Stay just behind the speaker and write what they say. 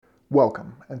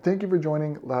Welcome, and thank you for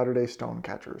joining Latter-day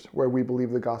Stonecatchers, where we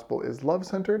believe the gospel is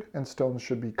love-centered and stones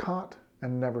should be caught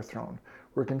and never thrown.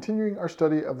 We're continuing our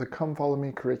study of the Come Follow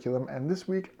Me curriculum, and this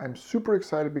week I'm super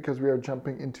excited because we are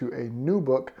jumping into a new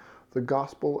book, the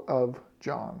Gospel of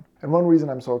John. And one reason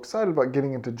I'm so excited about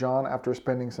getting into John after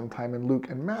spending some time in Luke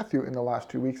and Matthew in the last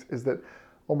 2 weeks is that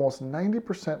almost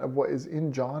 90% of what is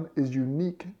in John is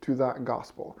unique to that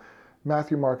gospel.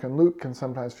 Matthew, Mark, and Luke can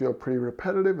sometimes feel pretty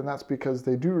repetitive, and that's because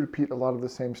they do repeat a lot of the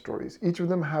same stories. Each of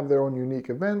them have their own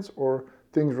unique events or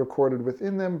things recorded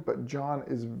within them, but John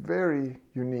is very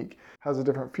unique, has a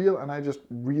different feel, and I just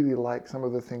really like some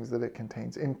of the things that it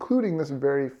contains, including this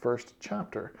very first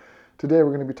chapter. Today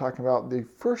we're going to be talking about the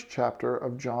first chapter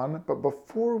of John, but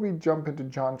before we jump into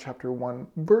John chapter 1,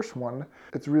 verse 1,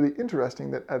 it's really interesting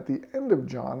that at the end of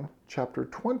John chapter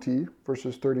 20,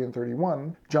 verses 30 and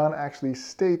 31, John actually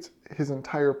states his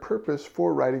entire purpose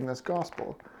for writing this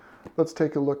gospel. Let's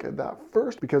take a look at that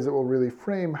first because it will really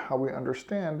frame how we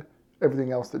understand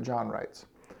everything else that John writes.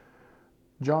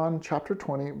 John chapter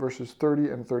 20, verses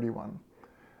 30 and 31.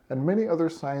 And many other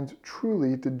signs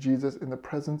truly did Jesus in the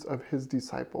presence of his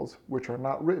disciples, which are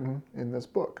not written in this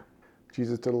book.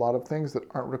 Jesus did a lot of things that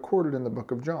aren't recorded in the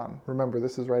book of John. Remember,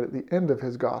 this is right at the end of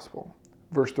his gospel.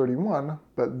 Verse 31,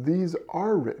 but these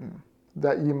are written,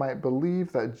 that ye might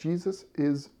believe that Jesus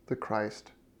is the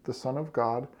Christ, the Son of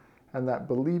God, and that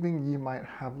believing ye might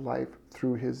have life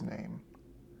through his name.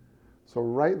 So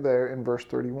right there in verse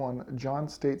 31, John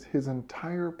states his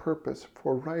entire purpose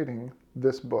for writing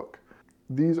this book.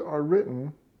 These are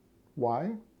written,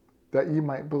 why? That ye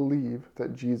might believe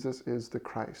that Jesus is the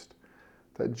Christ,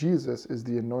 that Jesus is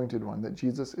the anointed one, that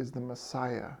Jesus is the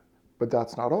Messiah. But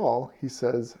that's not all. He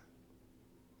says,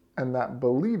 and that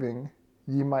believing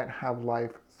ye might have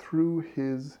life through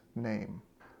his name.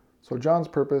 So John's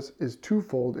purpose is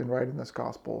twofold in writing this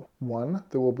gospel. One,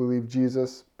 that we'll believe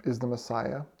Jesus is the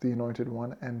Messiah, the anointed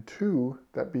one, and two,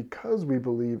 that because we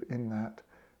believe in that,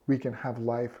 we can have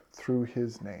life through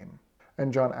his name.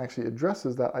 And John actually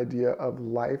addresses that idea of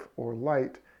life or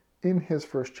light in his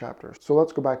first chapter. So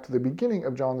let's go back to the beginning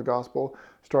of John's gospel,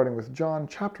 starting with John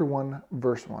chapter 1,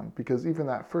 verse 1, because even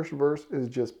that first verse is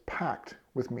just packed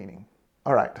with meaning.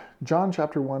 All right, John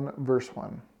chapter 1, verse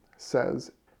 1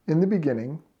 says, in the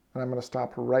beginning, and I'm going to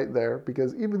stop right there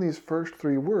because even these first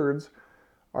three words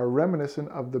are reminiscent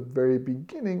of the very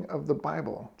beginning of the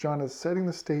Bible. John is setting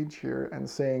the stage here and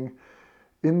saying,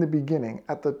 in the beginning,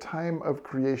 at the time of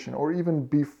creation, or even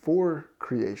before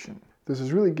creation. This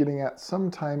is really getting at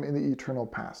some time in the eternal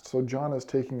past. So John is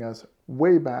taking us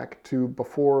way back to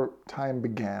before time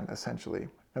began, essentially.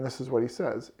 And this is what he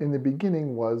says. In the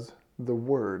beginning was the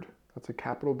Word. That's a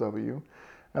capital W.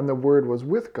 And the Word was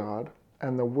with God,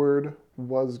 and the Word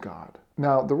was God.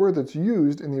 Now, the word that's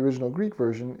used in the original Greek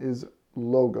version is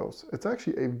logos. It's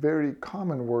actually a very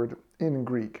common word in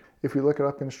Greek. If we look it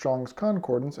up in Strong's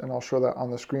Concordance, and I'll show that on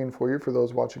the screen for you for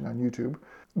those watching on YouTube,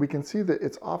 we can see that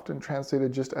it's often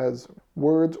translated just as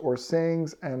words or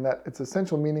sayings, and that its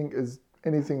essential meaning is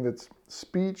anything that's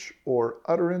speech or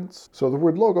utterance. So the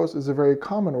word logos is a very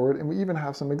common word, and we even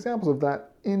have some examples of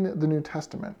that in the New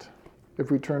Testament. If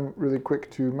we turn really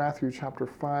quick to Matthew chapter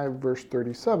 5, verse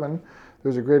 37,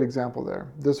 there's a great example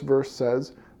there. This verse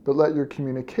says, but let your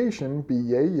communication be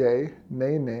yea, yea,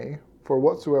 nay, nay, for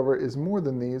whatsoever is more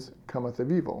than these cometh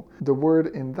of evil. The word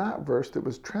in that verse that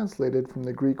was translated from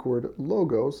the Greek word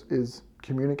logos is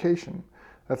communication.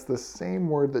 That's the same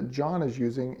word that John is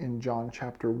using in John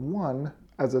chapter 1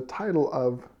 as a title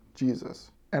of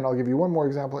Jesus. And I'll give you one more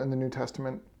example in the New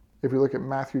Testament. If we look at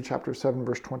Matthew chapter 7,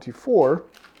 verse 24,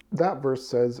 that verse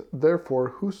says, therefore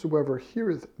whosoever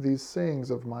heareth these sayings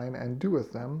of mine and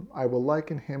doeth them, I will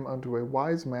liken him unto a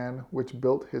wise man which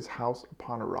built his house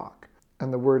upon a rock.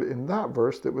 And the word in that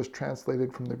verse that was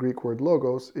translated from the Greek word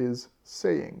logos is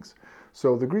sayings.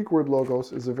 So the Greek word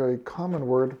logos is a very common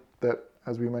word that,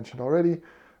 as we mentioned already,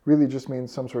 really just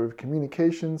means some sort of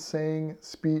communication, saying,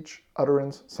 speech,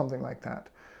 utterance, something like that.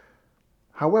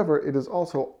 However, it is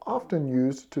also often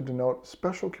used to denote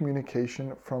special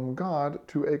communication from God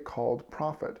to a called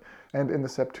prophet. And in the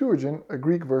Septuagint, a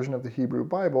Greek version of the Hebrew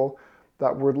Bible,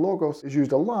 that word logos is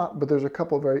used a lot, but there's a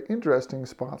couple very interesting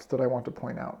spots that I want to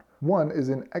point out. One is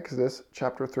in Exodus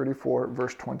chapter 34,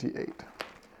 verse 28.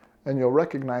 And you'll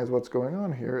recognize what's going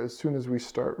on here as soon as we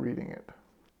start reading it.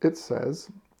 It says,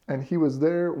 and he was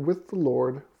there with the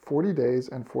Lord 40 days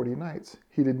and 40 nights.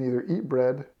 He did neither eat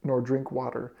bread nor drink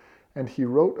water. And he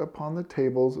wrote upon the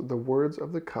tables the words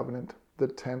of the covenant, the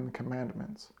 10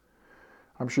 commandments.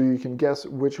 I'm sure you can guess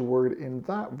which word in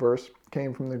that verse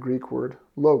came from the Greek word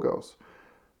logos.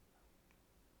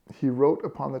 he wrote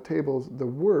upon the tables the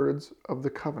words of the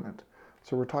covenant.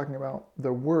 So we're talking about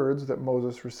the words that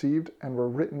Moses received and were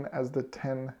written as the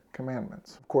 10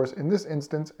 commandments. Of course, in this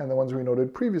instance, and the ones we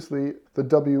noted previously, the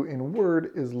W in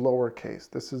word is lowercase.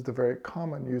 This is the very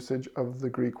common usage of the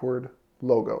Greek word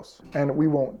logos. And we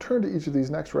won't turn to each of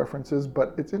these next references,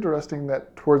 but it's interesting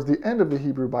that towards the end of the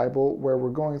Hebrew Bible, where we're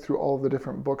going through all of the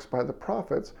different books by the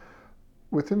prophets,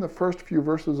 within the first few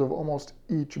verses of almost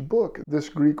each book, this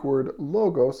Greek word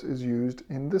logos is used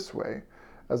in this way.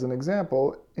 As an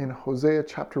example, in Hosea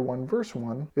chapter 1, verse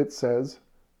 1, it says,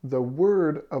 "The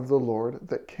word of the Lord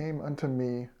that came unto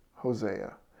me,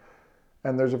 Hosea."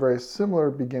 And there's a very similar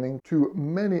beginning to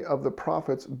many of the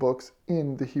prophets' books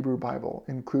in the Hebrew Bible,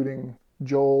 including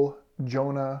Joel,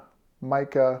 Jonah,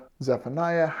 Micah,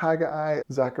 Zephaniah, Haggai,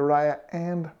 Zechariah,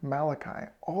 and Malachi.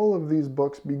 All of these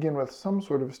books begin with some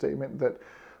sort of statement that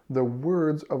the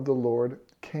words of the Lord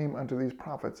came unto these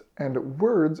prophets. And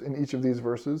words in each of these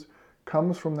verses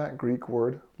comes from that Greek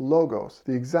word logos,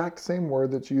 the exact same word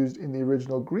that's used in the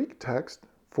original Greek text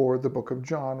for the book of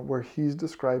John, where he's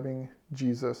describing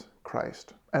Jesus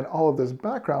Christ. And all of this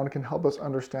background can help us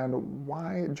understand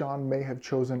why John may have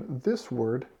chosen this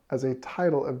word as a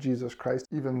title of Jesus Christ,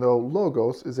 even though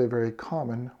logos is a very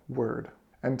common word.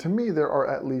 And to me, there are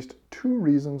at least two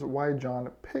reasons why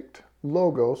John picked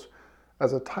logos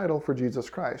as a title for Jesus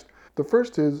Christ. The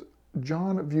first is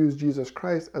John views Jesus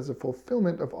Christ as a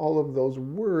fulfillment of all of those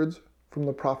words from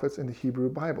the prophets in the Hebrew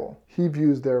Bible. He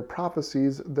views their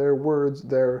prophecies, their words,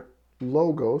 their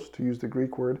logos, to use the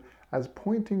Greek word, as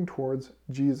pointing towards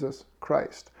Jesus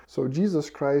Christ. So Jesus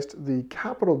Christ, the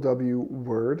capital W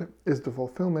word, is the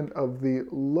fulfillment of the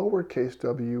lowercase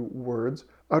w words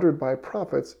uttered by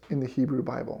prophets in the Hebrew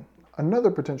Bible.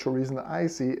 Another potential reason that I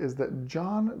see is that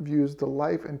John views the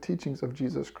life and teachings of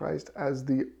Jesus Christ as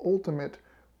the ultimate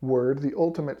word, the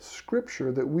ultimate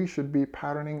scripture that we should be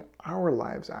patterning our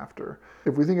lives after.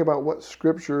 If we think about what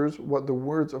scriptures, what the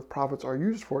words of prophets are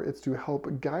used for, it's to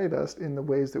help guide us in the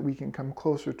ways that we can come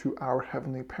closer to our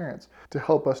heavenly parents, to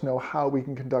help us know how we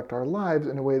can conduct our lives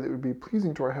in a way that would be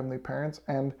pleasing to our heavenly parents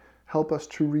and help us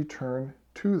to return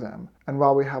to them. And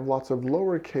while we have lots of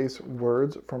lowercase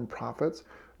words from prophets,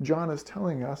 John is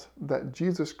telling us that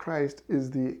Jesus Christ is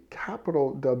the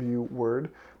capital W word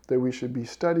that we should be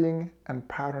studying and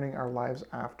patterning our lives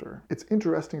after. It's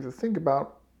interesting to think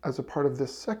about, as a part of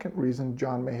this second reason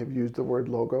John may have used the word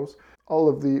logos, all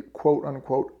of the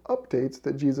quote-unquote updates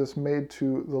that Jesus made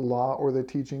to the law or the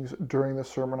teachings during the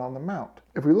Sermon on the Mount.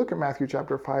 If we look at Matthew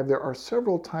chapter 5, there are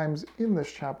several times in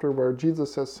this chapter where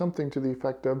Jesus says something to the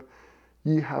effect of,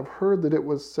 "Ye have heard that it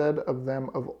was said of them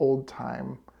of old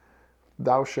time,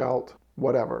 thou shalt,"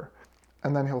 whatever.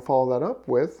 And then he'll follow that up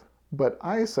with, "But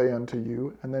I say unto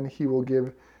you," and then he will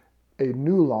give a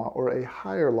new law or a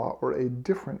higher law or a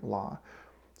different law.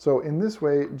 So in this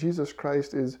way, Jesus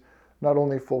Christ is not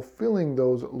only fulfilling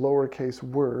those lowercase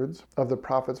words of the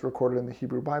prophets recorded in the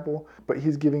Hebrew Bible, but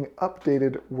he's giving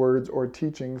updated words or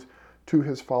teachings to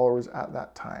his followers at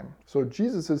that time. So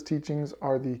Jesus' teachings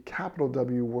are the capital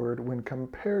W word when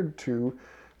compared to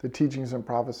the teachings and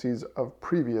prophecies of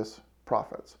previous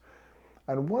prophets.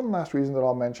 And one last reason that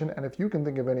I'll mention, and if you can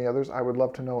think of any others, I would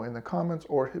love to know in the comments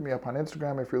or hit me up on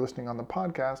Instagram if you're listening on the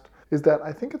podcast, is that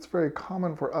I think it's very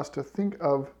common for us to think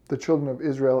of the children of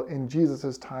Israel in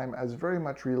Jesus' time as very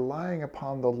much relying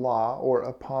upon the law or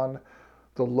upon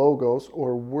the logos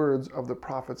or words of the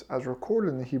prophets as recorded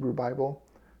in the Hebrew Bible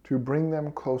to bring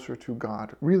them closer to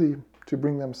God, really to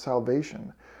bring them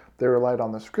salvation. They relied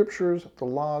on the scriptures, the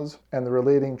laws, and the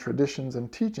relating traditions and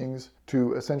teachings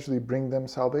to essentially bring them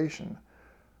salvation.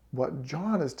 What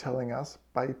John is telling us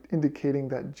by indicating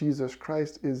that Jesus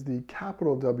Christ is the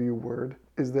capital W word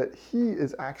is that he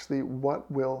is actually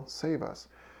what will save us.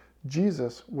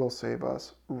 Jesus will save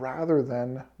us rather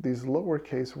than these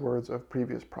lowercase words of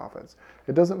previous prophets.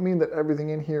 It doesn't mean that everything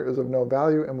in here is of no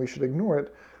value and we should ignore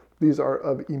it. These are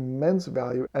of immense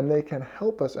value and they can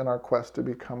help us in our quest to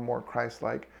become more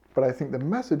Christ-like. But I think the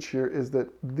message here is that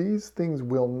these things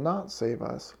will not save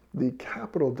us. The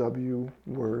capital W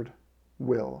word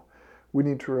will. We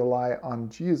need to rely on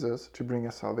Jesus to bring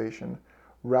us salvation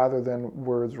rather than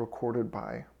words recorded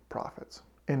by prophets.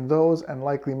 In those and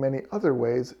likely many other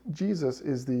ways, Jesus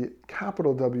is the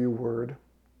capital W word,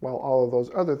 while all of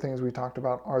those other things we talked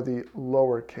about are the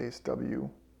lowercase w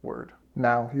word.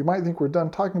 Now, you might think we're done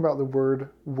talking about the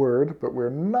word, but we're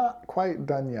not quite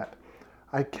done yet.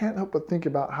 I can't help but think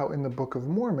about how in the Book of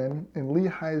Mormon, in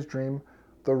Lehi's dream,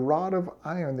 the rod of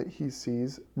iron that he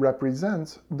sees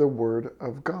represents the Word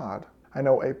of God. I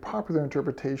know a popular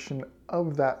interpretation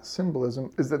of that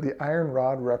symbolism is that the iron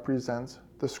rod represents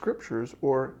the scriptures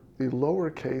or the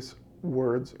lowercase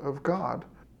words of God.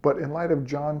 But in light of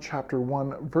John chapter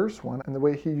 1, verse 1, and the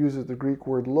way he uses the Greek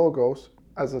word logos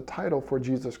as a title for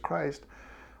Jesus Christ,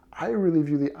 I really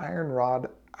view the iron rod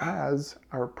as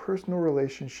our personal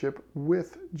relationship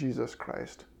with Jesus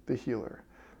Christ, the healer.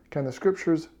 Can the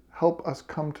scriptures help us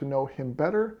come to know him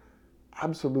better?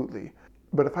 Absolutely.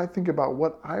 But if I think about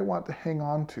what I want to hang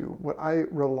on to, what I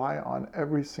rely on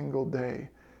every single day,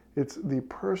 it's the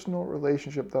personal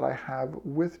relationship that I have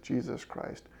with Jesus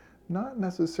Christ, not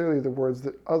necessarily the words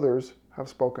that others have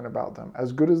spoken about them.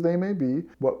 As good as they may be,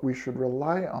 what we should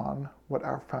rely on, what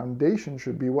our foundation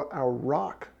should be, what our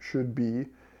rock should be,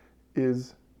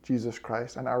 is Jesus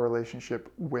Christ and our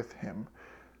relationship with him.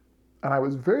 And I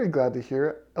was very glad to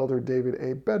hear Elder David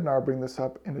A. Bednar bring this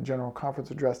up in a general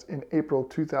conference address in April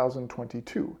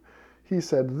 2022. He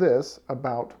said this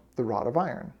about the rod of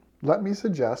iron. Let me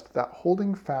suggest that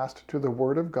holding fast to the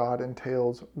Word of God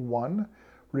entails 1.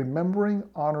 Remembering,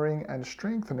 honoring, and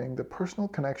strengthening the personal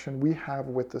connection we have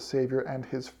with the Savior and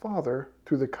his Father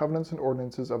through the covenants and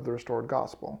ordinances of the restored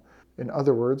gospel. In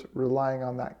other words, relying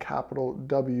on that capital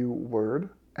W word.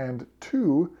 And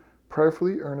 2,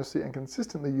 prayerfully, earnestly, and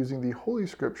consistently using the Holy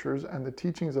Scriptures and the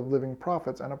teachings of living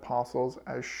prophets and apostles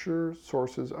as sure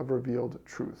sources of revealed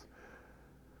truth.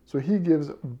 So he gives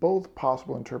both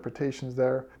possible interpretations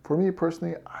there. For me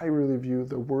personally, I really view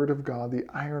the Word of God, the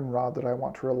iron rod that I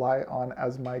want to rely on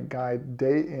as my guide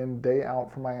day in, day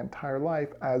out for my entire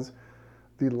life, as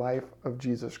the life of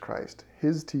Jesus Christ.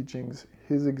 His teachings,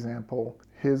 his example,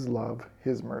 his love,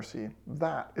 his mercy.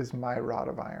 That is my rod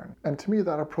of iron. And to me,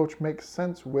 that approach makes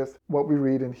sense with what we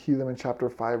read in Helaman chapter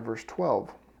 5, verse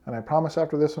 12. And I promise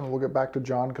after this one, we'll get back to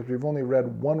John, because we've only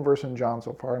read one verse in John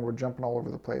so far, and we're jumping all over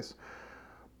the place.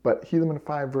 But Helaman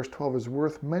 5, verse 12 is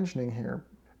worth mentioning here.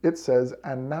 It says,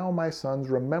 "And now, my sons,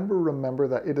 remember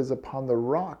that it is upon the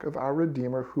rock of our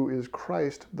Redeemer, who is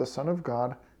Christ, the Son of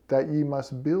God, that ye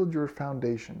must build your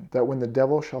foundation, that when the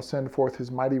devil shall send forth his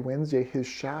mighty winds, yea, his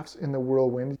shafts in the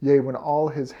whirlwind, yea, when all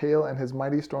his hail and his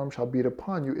mighty storm shall beat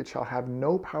upon you, it shall have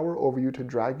no power over you to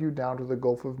drag you down to the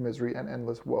gulf of misery and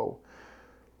endless woe,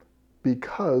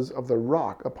 because of the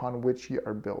rock upon which ye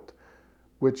are built,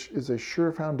 which is a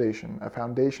sure foundation, a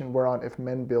foundation whereon if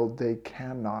men build, they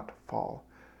cannot fall."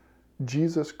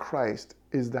 Jesus Christ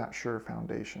is that sure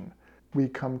foundation. We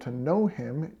come to know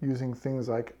him using things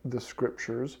like the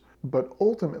scriptures, but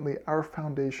ultimately our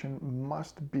foundation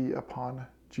must be upon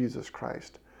Jesus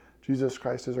Christ. Jesus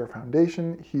Christ is our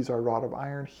foundation. He's our rod of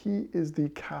iron. He is the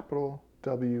capital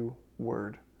W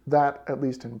word. That, at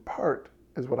least in part,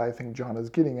 is what I think John is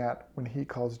getting at when he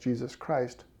calls Jesus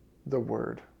Christ the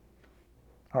Word.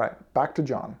 All right, back to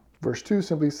John. Verse 2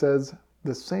 simply says,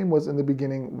 "The same was in the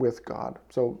beginning with God."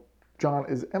 So John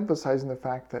is emphasizing the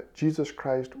fact that Jesus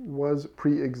Christ was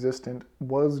pre-existent,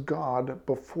 was God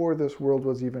before this world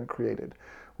was even created,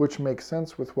 which makes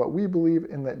sense with what we believe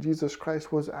in that Jesus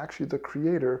Christ was actually the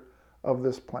creator of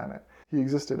this planet. He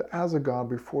existed as a God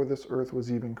before this earth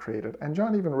was even created. And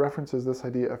John even references this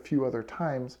idea a few other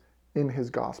times in his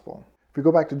gospel. If we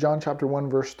go back to John chapter 1,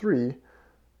 verse 3,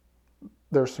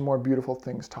 there's some more beautiful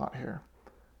things taught here.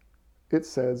 It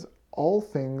says, "All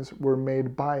things were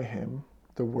made by him,"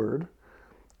 the Word,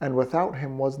 "and without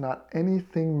him was not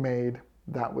anything made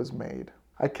that was made."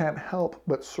 I can't help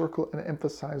but circle and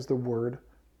emphasize the word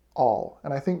all.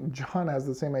 And I think John has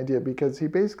the same idea, because he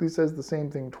basically says the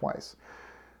same thing twice.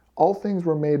 All things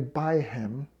were made by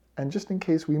him, and just in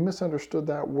case we misunderstood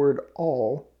that word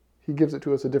all, he gives it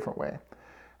to us a different way.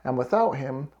 "And without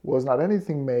him was not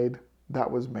anything made that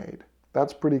was made."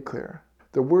 That's pretty clear.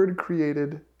 The Word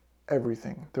created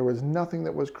everything. There was nothing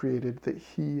that was created that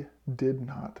he did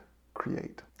not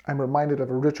create. I'm reminded of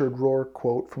a Richard Rohr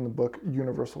quote from the book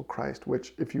Universal Christ,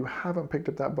 which if you haven't picked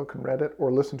up that book and read it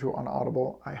or listened to it on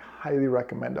Audible, I highly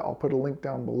recommend it. I'll put a link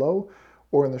down below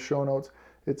or in the show notes.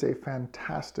 It's a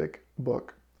fantastic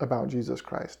book about Jesus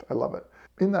Christ. I love it.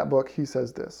 In that book, he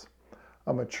says this: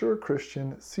 "A mature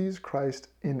Christian sees Christ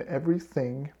in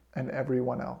everything and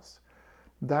everyone else.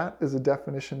 That is a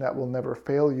definition that will never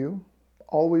fail you,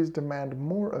 always demand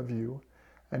more of you,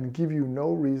 and give you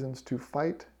no reasons to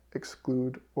fight,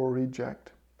 exclude, or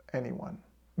reject anyone."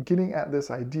 Getting at this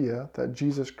idea that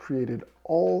Jesus created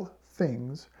all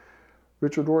things,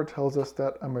 Richard Rohr tells us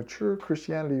that a mature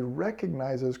Christianity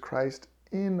recognizes Christ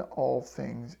in all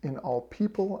things, in all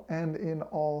people, and in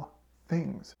all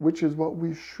things, which is what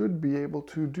we should be able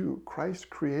to do. Christ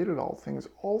created all things.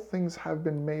 All things have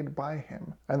been made by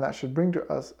him. And that should bring to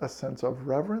us a sense of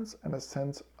reverence and a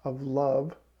sense of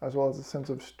love, as well as a sense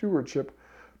of stewardship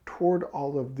toward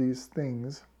all of these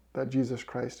things that Jesus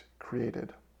Christ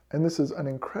created. And this is an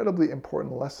incredibly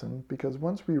important lesson because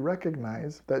once we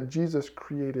recognize that Jesus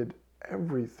created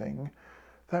everything,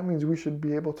 that means we should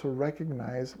be able to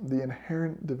recognize the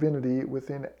inherent divinity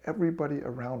within everybody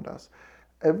around us.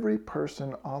 Every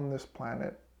person on this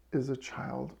planet is a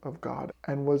child of God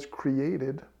and was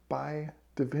created by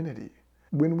divinity.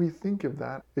 When we think of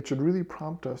that, it should really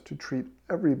prompt us to treat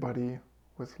everybody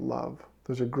with love.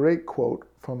 There's a great quote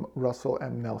from Russell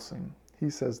M. Nelson. He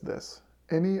says this: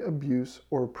 "Any abuse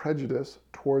or prejudice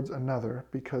towards another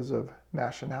because of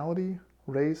nationality,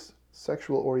 race,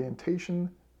 sexual orientation,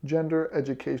 gender,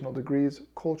 educational degrees,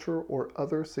 culture, or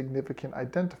other significant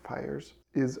identifiers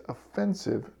is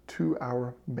offensive to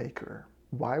our Maker."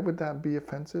 Why would that be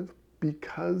offensive?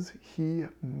 Because He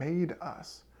made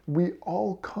us. We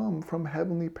all come from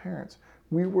heavenly parents.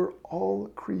 We were all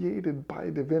created by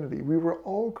divinity. We were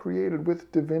all created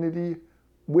with divinity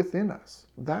within us.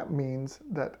 That means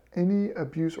that any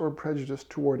abuse or prejudice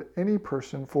toward any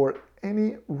person for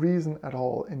any reason at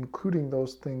all, including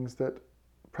those things that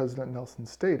President Nelson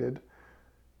stated,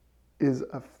 is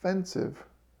offensive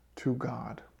to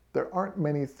God. There aren't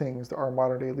many things that our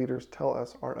modern day leaders tell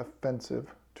us are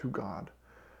offensive to God.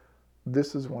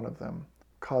 This is one of them.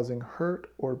 Causing hurt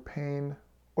or pain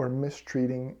or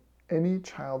mistreating any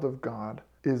child of God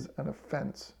is an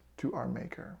offense to our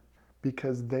Maker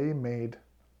because they made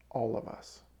all of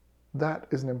us. That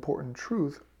is an important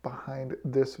truth behind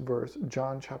this verse,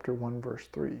 John chapter 1, verse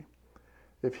 3.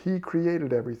 If He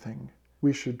created everything,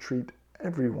 we should treat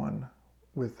everyone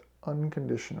with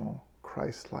unconditional,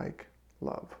 Christ-like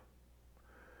love.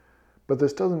 But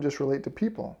this doesn't just relate to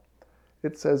people.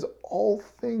 It says all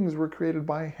things were created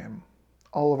by Him.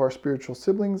 All of our spiritual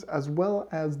siblings, as well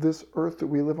as this earth that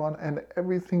we live on and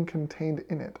everything contained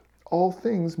in it. All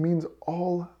things means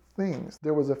all things.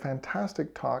 There was a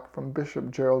fantastic talk from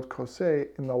Bishop Gerald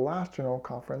Cosset in the last General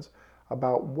Conference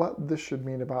about what this should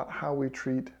mean about how we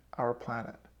treat our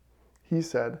planet. He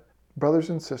said, "Brothers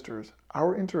and sisters,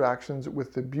 our interactions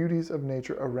with the beauties of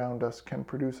nature around us can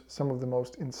produce some of the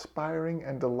most inspiring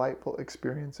and delightful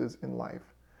experiences in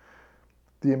life.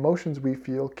 The emotions we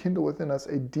feel kindle within us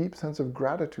a deep sense of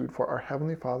gratitude for our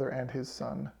Heavenly Father and His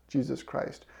Son, Jesus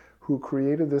Christ, who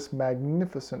created this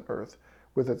magnificent earth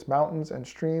with its mountains and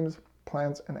streams,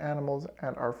 plants and animals,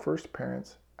 and our first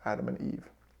parents, Adam and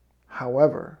Eve.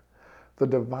 However, the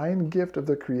divine gift of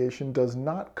the creation does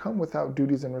not come without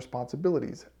duties and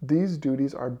responsibilities. These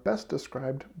duties are best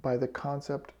described by the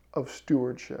concept of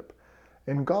stewardship.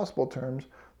 In gospel terms,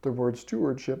 the word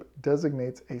stewardship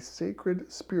designates a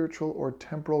sacred, spiritual, or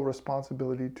temporal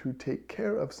responsibility to take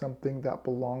care of something that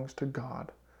belongs to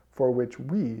God, for which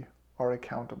we are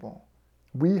accountable.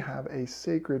 We have a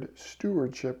sacred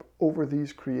stewardship over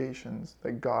these creations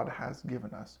that God has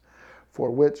given us,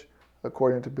 for which,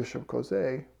 according to Bishop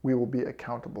Cosset, we will be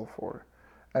accountable for.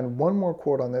 And one more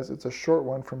quote on this, it's a short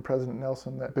one from President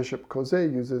Nelson that Bishop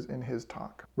Cosset uses in his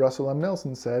talk. Russell M.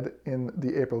 Nelson said in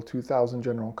the April 2000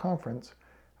 General Conference,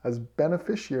 "As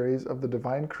beneficiaries of the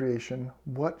divine creation,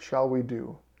 what shall we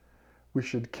do? We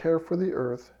should care for the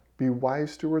earth, be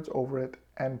wise stewards over it,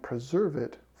 and preserve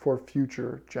it for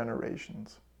future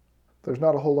generations." There's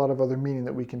not a whole lot of other meaning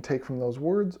that we can take from those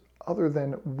words other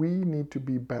than we need to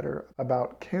be better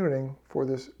about caring for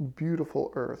this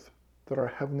beautiful earth that our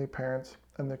heavenly parents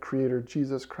and the Creator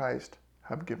Jesus Christ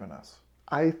have given us.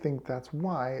 I think that's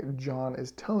why John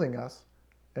is telling us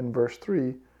in verse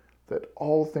 3 that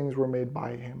all things were made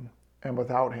by Him, and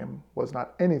without Him was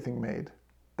not anything made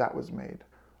that was made.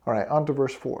 All right, on to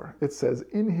verse 4. It says,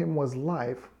 "In Him was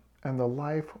life, and the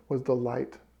life was the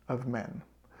light of men."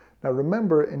 Now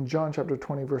remember in John chapter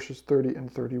 20, verses 30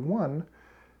 and 31,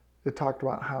 it talked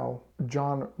about how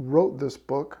John wrote this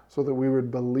book so that we would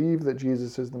believe that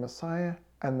Jesus is the Messiah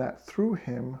and that through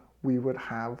Him we would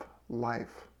have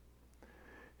life.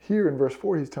 Here in verse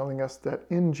 4, he's telling us that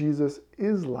in Jesus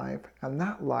is life, and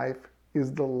that life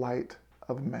is the light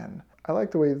of men. I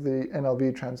like the way the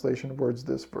NLV translation words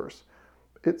this verse.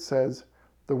 It says,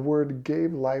 "The Word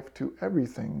gave life to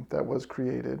everything that was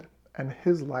created, and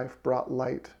His life brought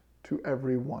light to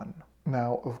every one."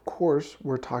 Now, of course,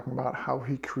 we're talking about how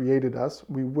He created us.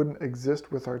 We wouldn't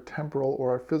exist with our temporal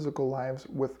or our physical lives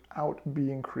without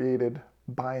being created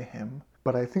by Him.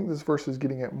 But I think this verse is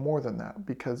getting at more than that,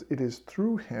 because it is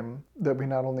through Him that we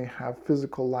not only have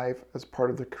physical life as part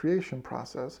of the creation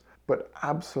process, but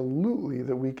absolutely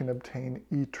that we can obtain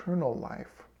eternal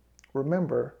life.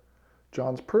 Remember,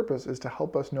 John's purpose is to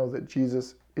help us know that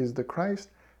Jesus is the Christ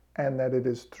and that it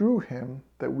is through Him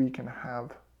that we can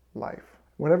have life.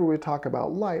 Whenever we talk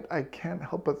about light, I can't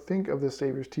help but think of the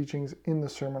Savior's teachings in the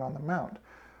Sermon on the Mount.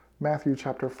 Matthew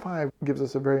chapter 5 gives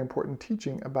us a very important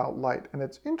teaching about light. And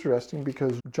it's interesting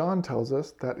because John tells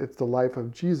us that it's the life of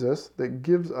Jesus that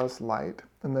gives us light.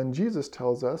 And then Jesus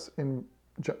tells us in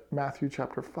Matthew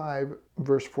chapter 5,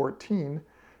 verse 14,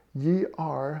 "Ye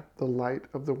are the light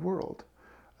of the world.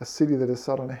 A city that is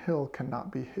set on a hill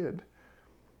cannot be hid."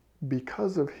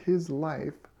 Because of his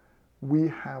life, we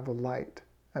have a light.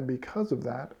 And because of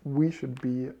that, we should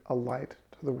be a light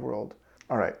to the world.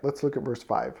 All right, let's look at verse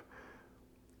 5.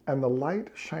 "And the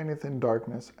light shineth in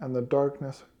darkness, and the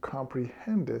darkness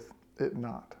comprehendeth it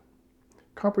not."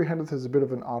 Comprehendeth is a bit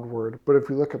of an odd word, but if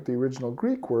we look up the original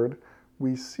Greek word,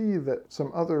 we see that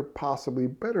some other possibly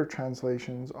better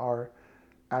translations are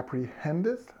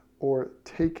apprehendeth or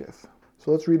taketh.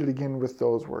 So let's read it again with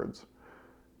those words.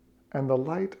 "And the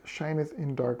light shineth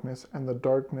in darkness, and the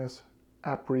darkness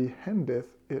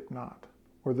apprehendeth it not,"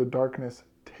 or "the darkness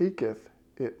taketh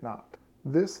it not."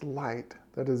 This light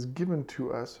that is given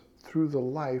to us through the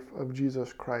life of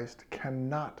Jesus Christ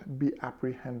cannot be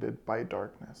apprehended by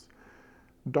darkness.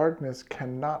 Darkness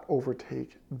cannot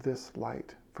overtake this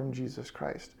light from Jesus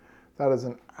Christ. That is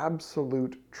an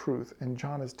absolute truth, and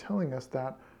John is telling us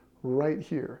that right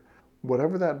here.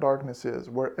 Whatever that darkness is,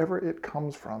 wherever it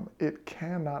comes from, it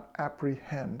cannot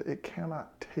apprehend, it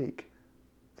cannot take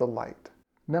the light.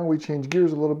 Now we change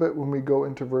gears a little bit when we go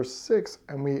into verse 6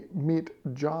 and we meet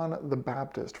John the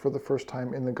Baptist for the first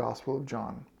time in the Gospel of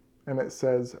John. And it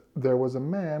says, "There was a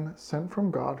man sent from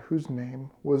God whose name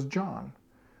was John.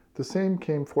 The same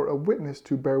came for a witness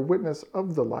to bear witness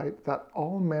of the light, that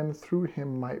all men through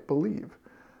him might believe."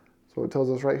 So it tells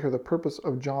us right here the purpose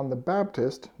of John the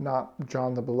Baptist, not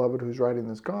John the Beloved who's writing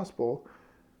this Gospel,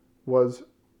 was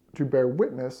to bear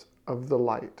witness of the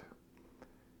light.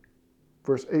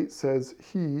 Verse 8 says,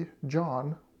 "He,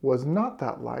 John, was not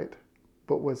that light,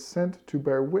 but was sent to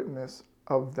bear witness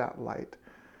of that light."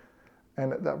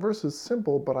 And that verse is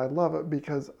simple, but I love it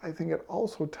because I think it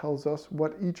also tells us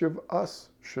what each of us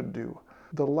should do.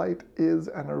 The light is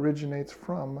and originates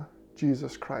from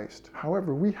Jesus Christ.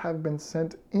 However, we have been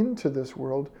sent into this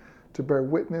world to bear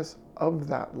witness of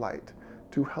that light,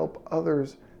 to help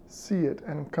others see it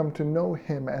and come to know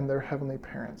Him and their heavenly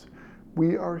parents.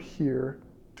 We are here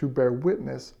to bear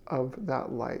witness of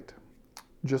that light,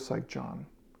 just like John.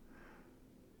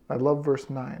 I love verse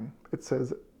 9. It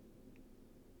says,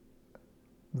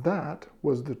 "That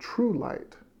was the true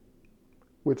light,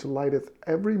 which lighteth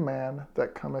every man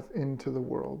that cometh into the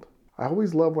world." I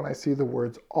always love when I see the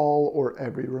words all or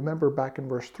every. Remember back in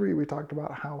verse 3, we talked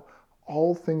about how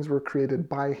all things were created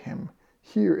by Him.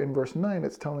 Here in verse 9,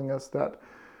 it's telling us that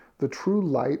the true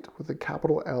light, with a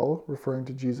capital L, referring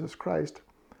to Jesus Christ,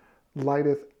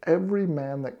 lighteth every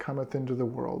man that cometh into the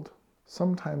world.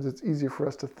 Sometimes it's easy for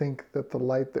us to think that the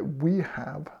light that we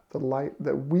have, the light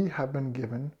that we have been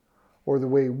given, or the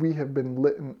way we have been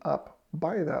lit up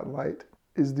by that light,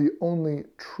 is the only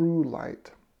true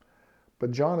light.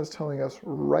 But John is telling us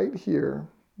right here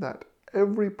that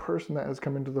every person that has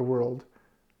come into the world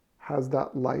has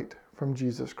that light from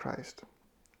Jesus Christ.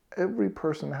 Every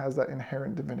person has that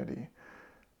inherent divinity.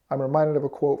 I'm reminded of a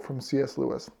quote from C.S.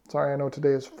 Lewis. Sorry, I know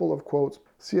today is full of quotes.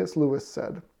 C.S. Lewis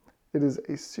said, "It is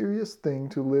a serious thing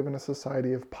to live in a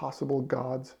society of possible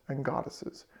gods and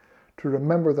goddesses. To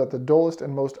remember that the dullest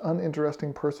and most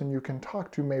uninteresting person you can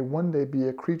talk to may one day be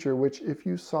a creature which, if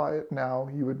you saw it now,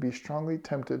 you would be strongly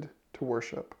tempted to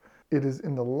worship. It is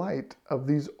in the light of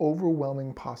these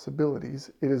overwhelming possibilities,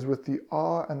 it is with the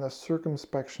awe and the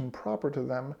circumspection proper to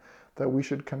them, that we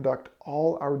should conduct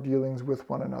all our dealings with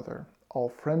one another, all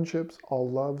friendships, all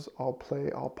loves, all play,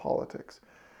 all politics.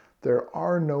 There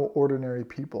are no ordinary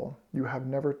people. You have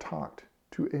never talked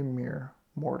to a mere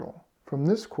mortal." From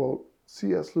this quote,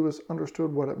 C.S. Lewis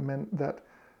understood what it meant that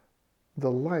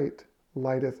the light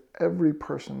lighteth every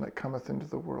person that cometh into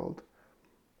the world.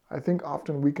 I think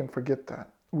often we can forget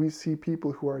that. We see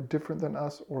people who are different than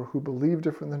us, or who believe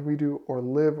different than we do, or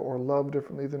live or love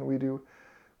differently than we do.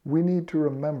 We need to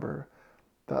remember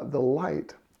that the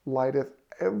light lighteth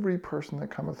every person that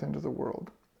cometh into the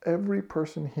world. Every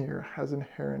person here has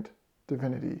inherent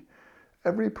divinity.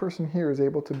 Every person here is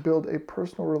able to build a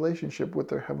personal relationship with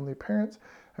their heavenly parents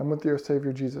and with their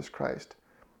Savior Jesus Christ.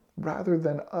 Rather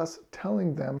than us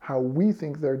telling them how we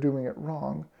think they're doing it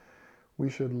wrong, we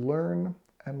should learn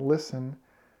and listen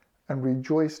and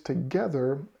rejoice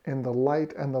together in the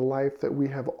light and the life that we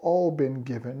have all been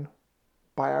given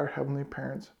by our heavenly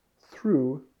parents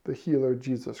through the healer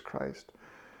Jesus Christ.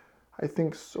 I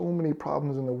think so many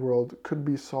problems in the world could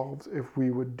be solved if we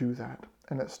would do that.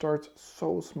 And it starts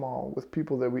so small with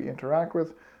people that we interact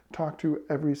with, talk to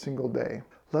every single day.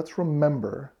 Let's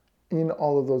remember in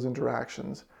all of those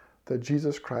interactions that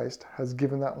Jesus Christ has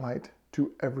given that light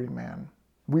to every man.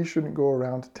 We shouldn't go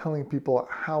around telling people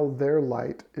how their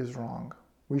light is wrong.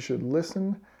 We should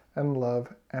listen and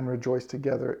love and rejoice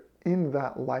together in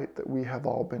that light that we have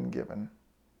all been given.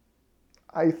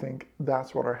 I think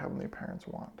that's what our Heavenly Parents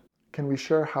want. Can we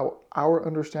share how our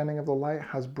understanding of the light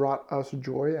has brought us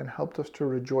joy and helped us to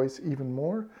rejoice even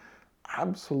more?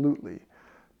 Absolutely,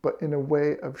 but in a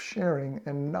way of sharing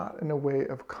and not in a way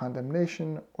of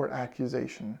condemnation or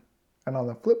accusation. And on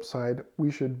the flip side, we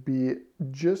should be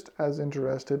just as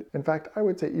interested, in fact, I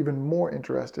would say even more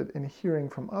interested in hearing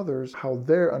from others how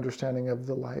their understanding of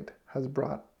the light has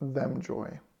brought them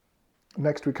joy.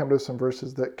 Next, we come to some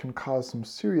verses that can cause some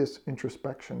serious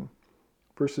introspection.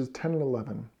 Verses 10 and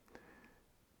 11.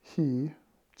 He,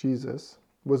 Jesus,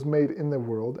 was made in the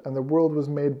world, and the world was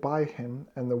made by him,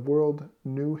 and the world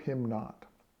knew him not.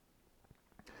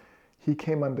 He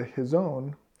came unto his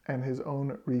own, and his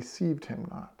own received him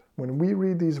not. When we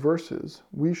read these verses,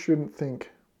 we shouldn't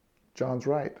think, John's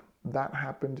right, that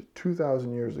happened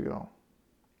 2,000 years ago.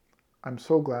 I'm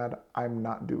so glad I'm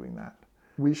not doing that.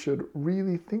 We should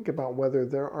really think about whether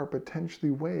there are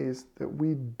potentially ways that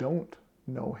we don't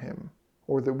know him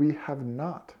or that we have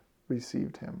not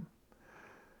received him.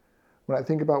 When I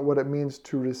think about what it means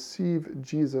to receive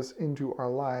Jesus into our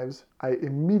lives, I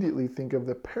immediately think of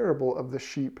the parable of the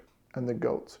sheep and the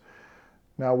goats.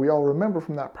 Now, we all remember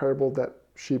from that parable that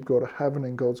sheep go to heaven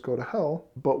and goats go to hell,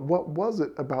 but what was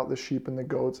it about the sheep and the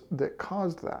goats that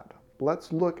caused that?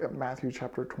 Let's look at Matthew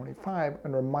chapter 25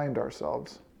 and remind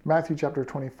ourselves. Matthew chapter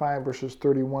 25 verses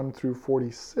 31 through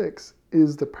 46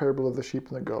 is the parable of the sheep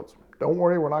and the goats. Don't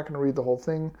worry, we're not going to read the whole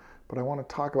thing, but I want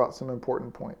to talk about some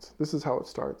important points. This is how it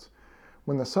starts.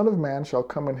 When the Son of Man shall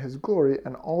come in his glory,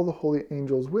 and all the holy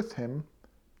angels with him,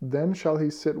 then shall he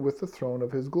sit with the throne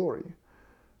of his glory.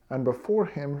 And before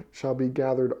him shall be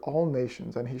gathered all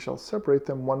nations, and he shall separate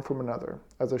them one from another,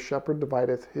 as a shepherd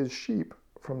divideth his sheep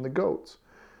from the goats.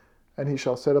 And he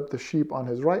shall set up the sheep on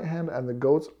his right hand, and the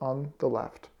goats on the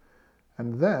left.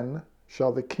 And then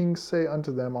shall the king say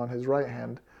unto them on his right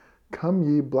hand, Come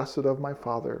ye, blessed of my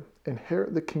Father,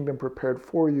 inherit the kingdom prepared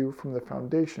for you from the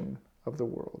foundation of the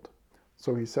world.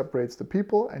 So he separates the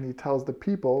people, and he tells the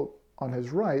people on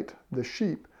his right, the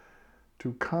sheep,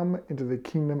 to come into the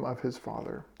kingdom of his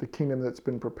Father, the kingdom that's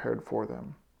been prepared for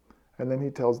them. And then he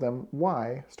tells them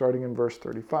why, starting in verse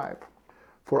 35.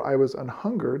 For I was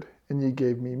an-hungered, and ye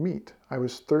gave me meat. I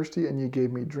was thirsty, and ye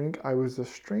gave me drink. I was a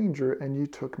stranger, and ye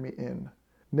took me in.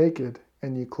 Naked,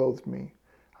 and ye clothed me.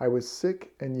 I was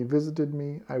sick, and ye visited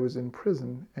me. I was in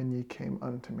prison, and ye came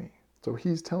unto me. So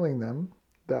he's telling them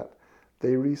that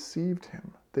they received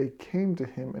him. They came to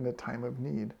him in a time of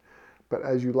need. But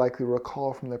as you likely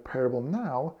recall from the parable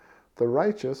now, the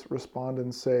righteous respond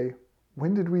and say,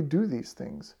 When did we do these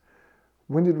things?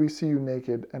 When did we see you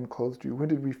naked and clothed you? When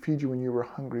did we feed you when you were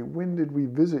hungry? When did we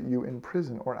visit you in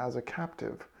prison or as a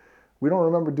captive? We don't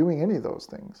remember doing any of those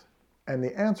things. And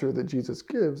the answer that Jesus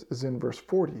gives is in verse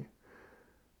 40.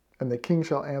 And the king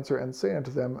shall answer and say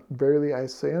unto them, Verily I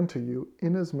say unto you,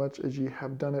 inasmuch as ye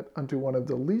have done it unto one of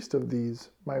the least of these,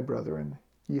 my brethren,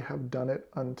 ye have done it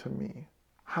unto me.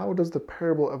 How does the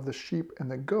parable of the sheep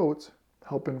and the goats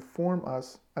help inform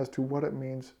us as to what it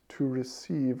means to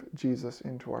receive Jesus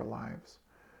into our lives?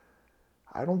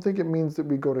 I don't think it means that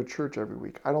we go to church every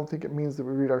week. I don't think it means that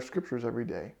we read our scriptures every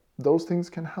day. Those things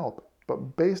can help.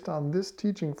 But based on this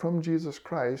teaching from Jesus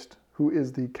Christ, who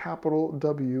is the capital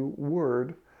W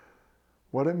Word,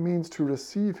 what it means to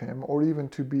receive him, or even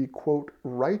to be, quote,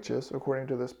 righteous, according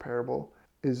to this parable,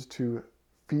 is to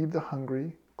feed the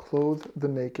hungry, clothe the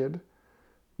naked,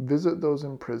 visit those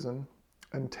in prison,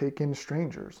 and take in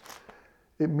strangers.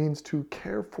 It means to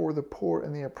care for the poor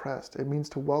and the oppressed. It means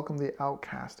to welcome the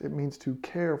outcast. It means to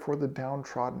care for the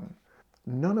downtrodden.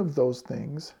 None of those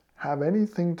things have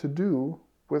anything to do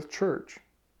with church.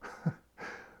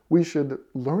 We should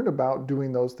learn about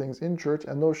doing those things in church,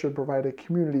 and those should provide a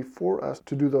community for us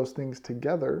to do those things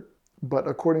together. But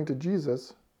according to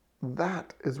Jesus,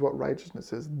 that is what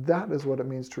righteousness is. That is what it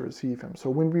means to receive him. So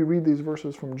when we read these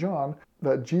verses from John,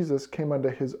 that Jesus came unto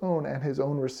his own, and his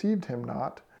own received him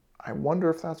not, I wonder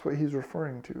if that's what he's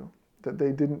referring to, that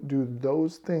they didn't do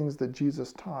those things that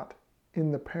Jesus taught in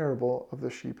the parable of the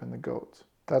sheep and the goats.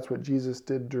 That's what Jesus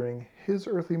did during his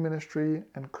earthly ministry,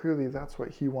 and clearly that's what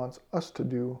he wants us to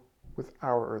do with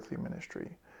our earthly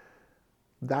ministry.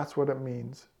 That's what it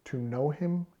means to know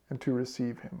him and to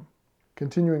receive him.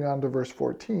 Continuing on to verse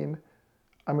 14,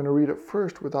 I'm going to read it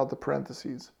first without the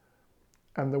parentheses.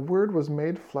 And the Word was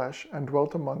made flesh and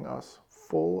dwelt among us,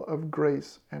 full of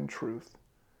grace and truth.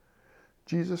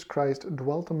 Jesus Christ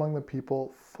dwelt among the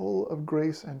people, full of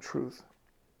grace and truth.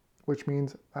 which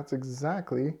means that's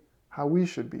exactly how we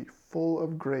should be, full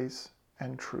of grace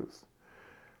and truth.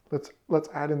 Let's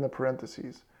add in the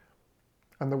parentheses.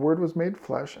 And the Word was made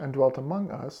flesh and dwelt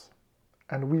among us,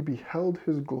 and we beheld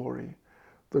his glory,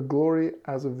 the glory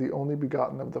as of the only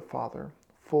begotten of the Father,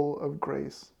 full of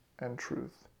grace and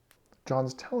truth.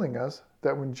 John's telling us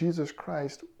that when Jesus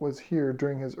Christ was here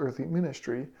during his earthly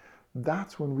ministry,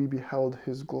 that's when we beheld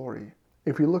his glory.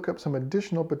 If we look up some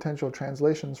additional potential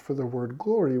translations for the word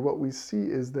glory, what we see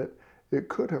is that it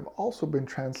could have also been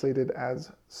translated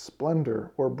as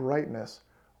splendor or brightness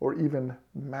or even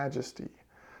majesty.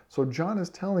 So John is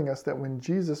telling us that when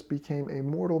Jesus became a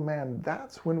mortal man,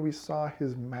 that's when we saw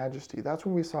his majesty. That's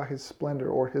when we saw his splendor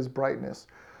or his brightness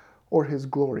or his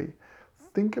glory.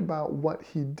 Think about what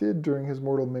he did during his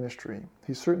mortal ministry.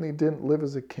 He certainly didn't live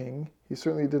as a king. He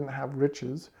certainly didn't have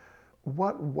riches.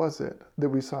 What was it that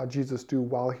we saw Jesus do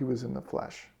while he was in the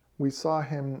flesh? We saw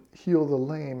him heal the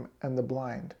lame and the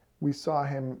blind. We saw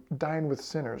him dine with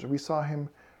sinners. We saw him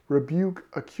rebuke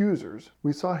accusers.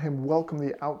 We saw him welcome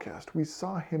the outcast. We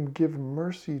saw him give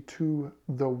mercy to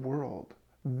the world.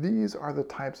 These are the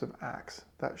types of acts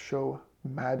that show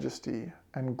majesty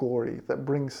and glory, that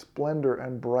bring splendor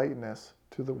and brightness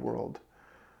to the world.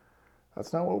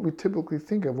 That's not what we typically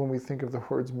think of when we think of the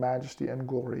words majesty and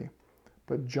glory.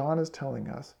 But John is telling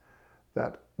us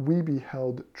that we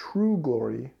beheld true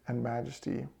glory and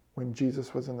majesty when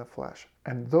Jesus was in the flesh.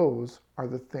 And those are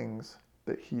the things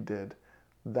that he did.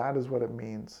 That is what it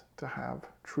means to have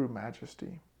true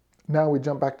majesty. Now we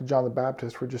jump back to John the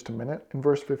Baptist for just a minute. In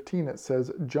verse 15 it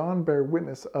says, John bare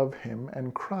witness of him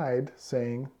and cried,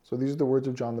 saying, so these are the words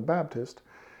of John the Baptist,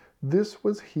 this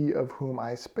was he of whom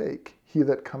I spake. He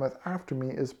that cometh after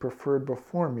me is preferred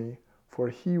before me, for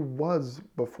he was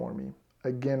before me.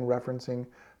 Again referencing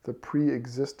the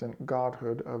pre-existent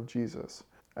godhood of Jesus.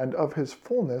 And of his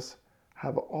fullness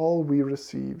have all we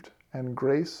received, and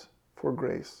grace for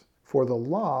grace. For the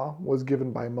law was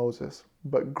given by Moses,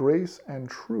 but grace and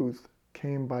truth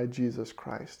came by Jesus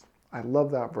Christ. I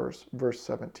love that verse, verse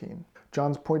 17.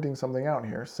 John's pointing something out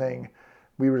here, saying,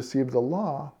 we received the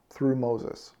law through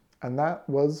Moses, and that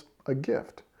was a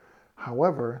gift.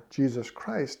 However, Jesus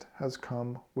Christ has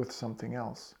come with something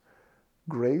else.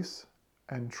 Grace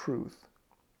and truth.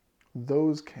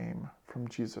 Those came from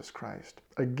Jesus Christ.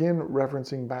 Again,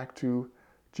 referencing back to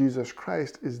Jesus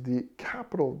Christ is the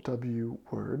capital W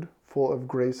word, full of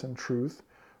grace and truth,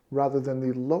 rather than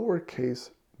the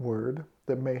lowercase word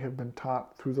that may have been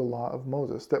taught through the law of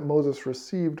Moses, that Moses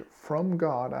received from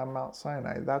God on Mount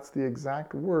Sinai. That's the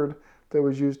exact word that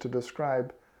was used to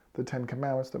describe the Ten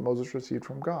Commandments that Moses received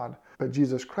from God. But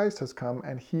Jesus Christ has come,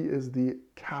 and he is the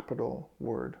capital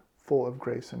word, full of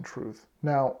grace and truth.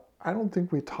 Now, I don't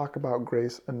think we talk about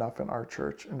grace enough in our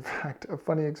church. In fact, a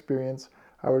funny experience,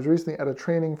 I was recently at a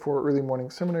training for early morning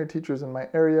seminary teachers in my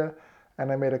area,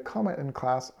 and I made a comment in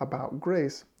class about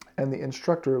grace, and the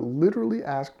instructor literally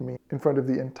asked me in front of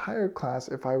the entire class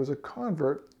if I was a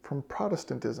convert from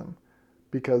Protestantism,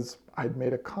 because I'd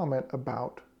made a comment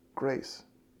about grace.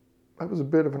 That was a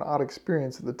bit of an odd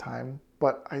experience at the time,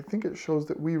 but I think it shows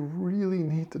that we really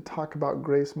need to talk about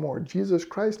grace more. Jesus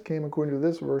Christ came, according to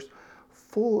this verse,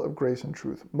 full of grace and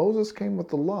truth. Moses came with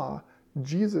the law.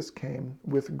 Jesus came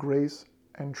with grace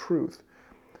and truth.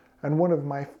 And one of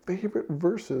my favorite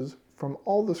verses from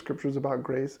all the scriptures about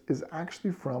grace is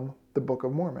actually from the Book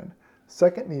of Mormon,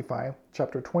 2 Nephi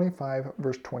chapter 25,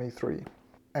 verse 23.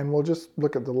 And we'll just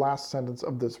look at the last sentence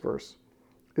of this verse.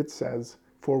 It says,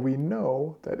 for we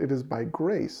know that it is by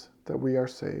grace that we are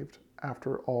saved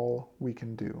after all we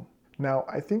can do. Now,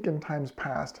 I think in times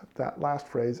past, that last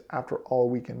phrase, after all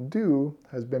we can do,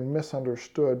 has been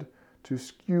misunderstood to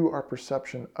skew our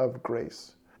perception of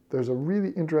grace. There's a really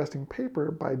interesting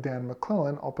paper by Dan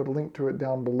McClellan, I'll put a link to it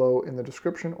down below in the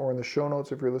description or in the show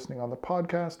notes if you're listening on the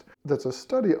podcast, that's a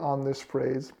study on this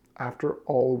phrase, after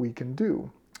all we can do.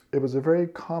 It was a very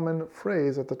common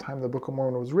phrase at the time the Book of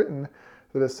Mormon was written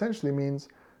that essentially means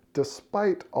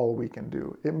despite all we can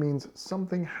do. It means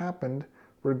something happened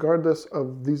regardless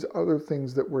of these other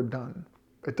things that were done.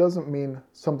 It doesn't mean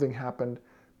something happened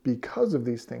because of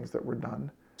these things that were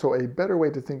done. So a better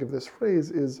way to think of this phrase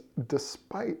is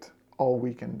despite all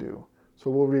we can do.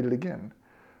 So we'll read it again.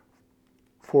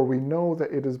 For we know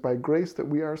that it is by grace that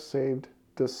we are saved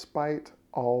despite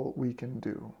all we can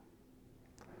do.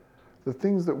 The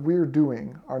things that we're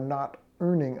doing are not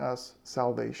earning us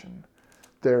salvation.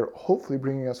 They're hopefully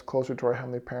bringing us closer to our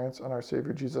Heavenly Parents and our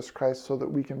Savior Jesus Christ so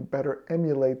that we can better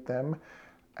emulate them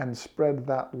and spread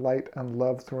that light and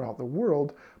love throughout the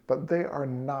world, but they are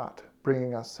not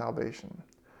bringing us salvation.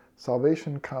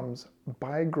 Salvation comes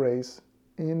by grace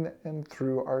in and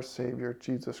through our Savior,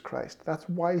 Jesus Christ. That's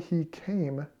why he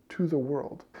came to the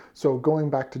world. So going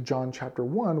back to John chapter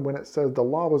 1, when it says the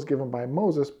law was given by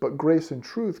Moses, but grace and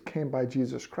truth came by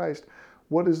Jesus Christ,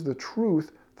 what is the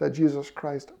truth that Jesus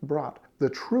Christ brought? The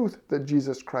truth that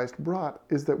Jesus Christ brought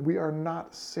is that we are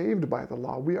not saved by the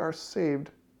law. We are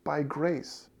saved by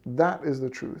grace. That is the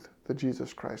truth that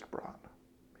Jesus Christ brought.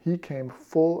 He came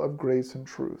full of grace and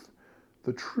truth.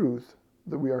 The truth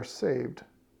that we are saved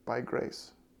by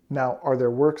grace. Now, are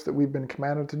there works that we've been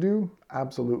commanded to do?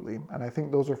 Absolutely. And I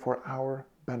think those are for our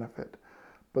benefit.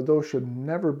 But those should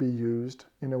never be used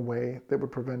in a way that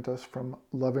would prevent us from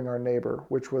loving our neighbor,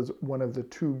 which was one of the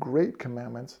two great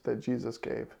commandments that Jesus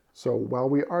gave. So while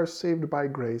we are saved by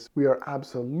grace, we are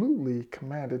absolutely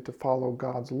commanded to follow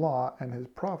God's law and his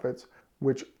prophets,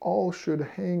 which all should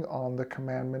hang on the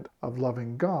commandment of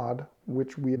loving God,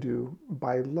 which we do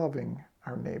by loving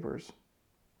our neighbors.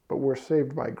 But we're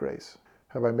saved by grace.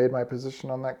 Have I made my position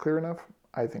on that clear enough?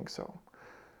 I think so.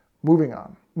 Moving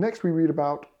on. Next, we read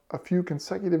about a few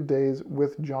consecutive days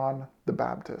with John the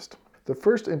Baptist. The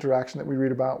first interaction that we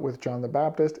read about with John the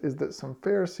Baptist is that some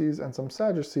Pharisees and some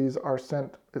Sadducees are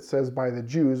sent, it says, by the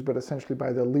Jews, but essentially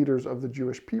by the leaders of the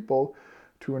Jewish people,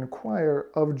 to inquire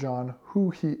of John who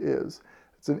he is.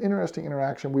 It's an interesting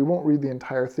interaction. We won't read the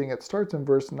entire thing. It starts in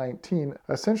verse 19.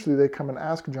 Essentially, they come and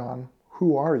ask John,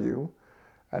 "Who are you?"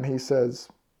 And he says,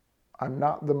 "I'm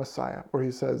not the Messiah." Or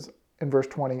he says in verse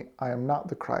 20, "I am not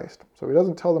the Christ." So he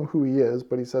doesn't tell them who he is,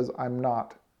 but he says, "I'm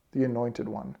not the anointed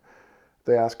one."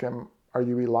 They ask him, "Are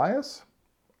you Elias?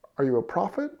 Are you a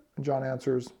prophet?" And John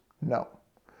answers, "No."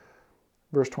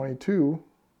 Verse 22,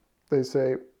 they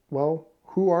say, "Well,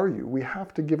 who are you? We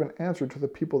have to give an answer to the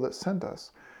people that sent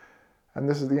us." And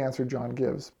this is the answer John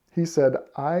gives. He said,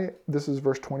 this is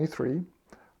verse 23,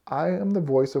 "I am the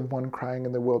voice of one crying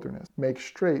in the wilderness, make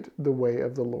straight the way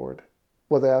of the Lord."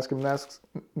 What they ask him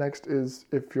next is,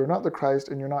 "If you're not the Christ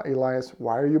and you're not Elias,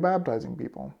 why are you baptizing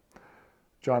people?"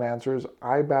 John answers,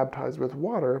 "I baptize with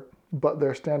water, but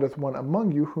there standeth one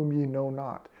among you whom ye know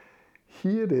not.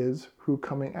 He it is who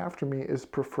coming after me is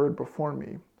preferred before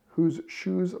me, whose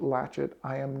shoes latchet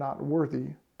I am not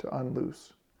worthy to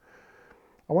unloose."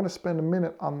 I want to spend a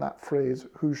minute on that phrase,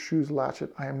 "whose shoes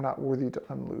latchet I am not worthy to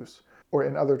unloose," or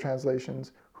in other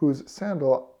translations, "whose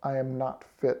sandal I am not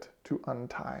fit to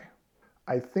untie."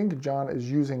 I think John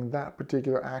is using that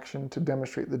particular action to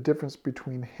demonstrate the difference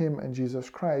between him and Jesus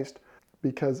Christ,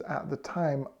 because at the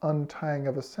time, untying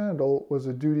of a sandal was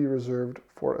a duty reserved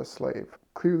for a slave.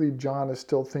 Clearly, John is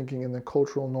still thinking in the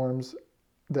cultural norms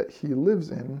that he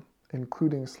lives in,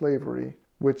 including slavery,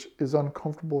 which is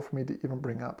uncomfortable for me to even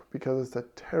bring up because it's a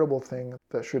terrible thing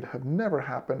that should have never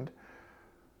happened.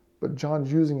 But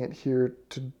John's using it here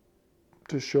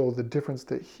to show the difference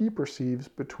that he perceives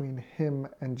between him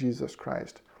and Jesus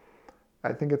Christ.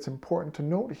 I think it's important to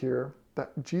note here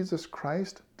that Jesus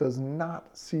Christ does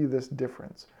not see this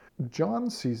difference. John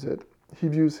sees it. He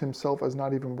views himself as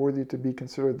not even worthy to be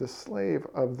considered the slave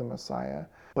of the Messiah,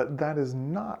 but that is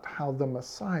not how the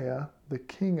Messiah, the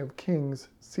King of Kings,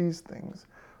 sees things.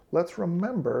 Let's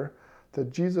remember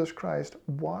that Jesus Christ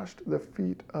washed the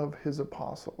feet of his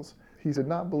apostles. He did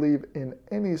not believe in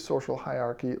any social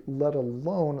hierarchy, let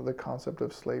alone the concept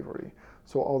of slavery.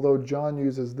 So although John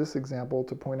uses this example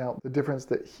to point out the difference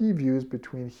that he views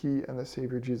between he and the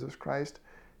Savior Jesus Christ,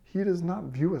 he does not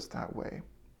view us that way.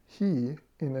 He,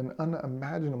 in an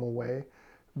unimaginable way,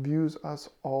 views us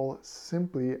all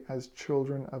simply as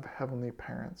children of heavenly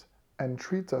parents and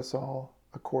treats us all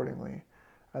accordingly.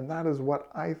 And that is what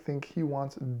I think he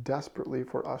wants desperately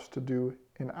for us to do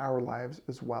in our lives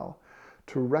as well.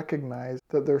 To recognize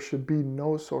that there should be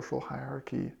no social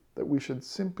hierarchy, that we should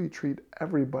simply treat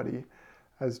everybody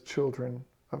as children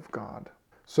of God.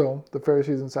 So the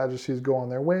Pharisees and Sadducees go on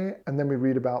their way, and then we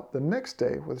read about the next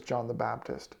day with John the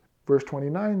Baptist. Verse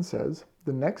 29 says,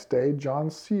 "The next day John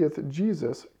seeth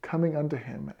Jesus coming unto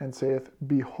him, and saith,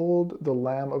 Behold the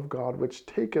Lamb of God, which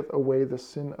taketh away the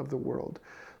sin of the world."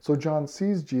 So John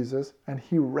sees Jesus, and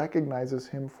he recognizes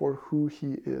him for who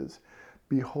he is.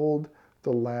 Behold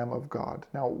the Lamb of God.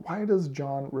 Now, why does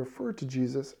John refer to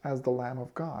Jesus as the Lamb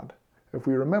of God? If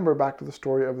we remember back to the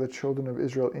story of the children of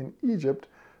Israel in Egypt,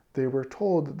 they were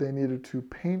told that they needed to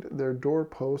paint their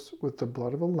doorposts with the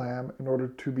blood of a lamb in order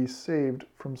to be saved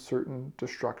from certain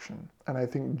destruction. And I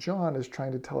think John is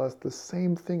trying to tell us the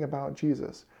same thing about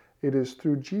Jesus. It is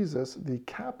through Jesus, the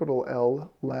capital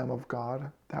L, Lamb of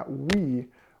God, that we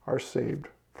are saved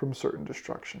from certain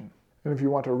destruction. And if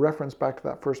you want to reference back to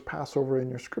that first Passover in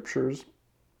your scriptures,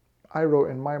 I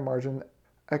wrote in my margin,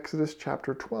 Exodus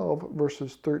chapter 12,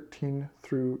 verses 13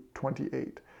 through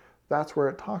 28. that's where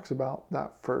it talks about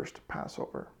that first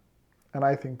Passover. And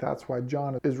I think that's why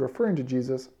John is referring to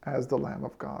Jesus as the Lamb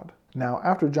of God. Now,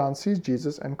 after John sees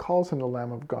Jesus and calls him the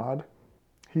Lamb of God,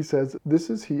 he says, "This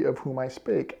is he of whom I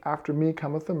spake. After me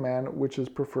cometh a man which is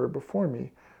preferred before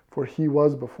me, for he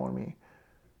was before me."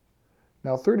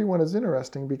 Now, 31 is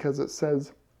interesting because it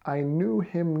says, "I knew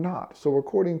him not." So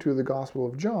according to the Gospel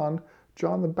of John,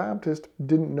 John the Baptist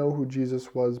didn't know who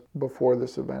Jesus was before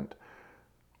this event.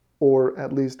 Or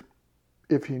at least,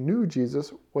 if he knew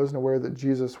Jesus, wasn't aware that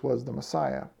Jesus was the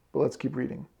Messiah. But let's keep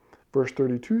reading. Verse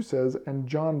 32 says, "And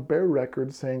John bare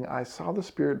record, saying, I saw the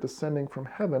Spirit descending from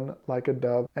heaven like a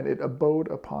dove, and it abode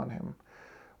upon him."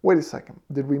 Wait a second,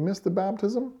 did we miss the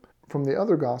baptism? From the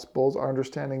other Gospels, our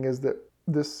understanding is that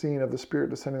this scene of the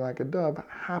Spirit descending like a dove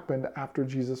happened after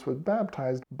Jesus was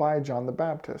baptized by John the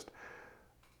Baptist.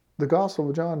 The Gospel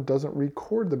of John doesn't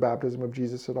record the baptism of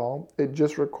Jesus at all. It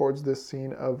just records this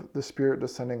scene of the Spirit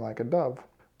descending like a dove.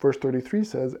 Verse 33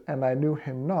 says, "And I knew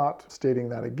him not," stating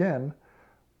that again,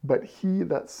 "but he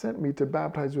that sent me to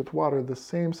baptize with water, the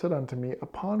same said unto me,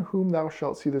 Upon whom thou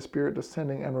shalt see the Spirit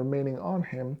descending and remaining on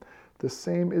him, the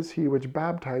same is he which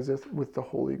baptizeth with the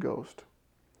Holy Ghost."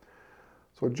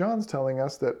 So John's telling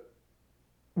us that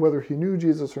whether he knew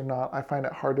Jesus or not, I find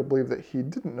it hard to believe that he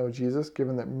didn't know Jesus,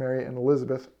 given that Mary and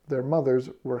Elizabeth, their mothers,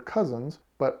 were cousins.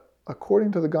 But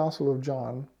according to the Gospel of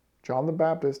John, John the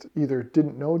Baptist either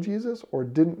didn't know Jesus or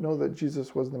didn't know that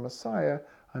Jesus was the Messiah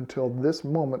until this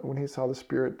moment when he saw the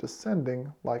Spirit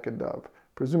descending like a dove,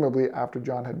 presumably after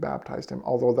John had baptized him,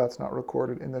 although that's not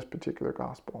recorded in this particular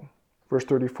Gospel. Verse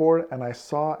 34, "And I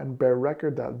saw and bear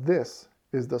record that this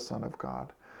is the Son of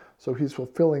God." So he's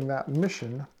fulfilling that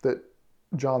mission that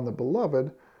John the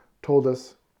Beloved told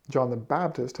us John the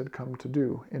Baptist had come to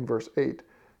do in verse 8.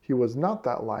 "He was not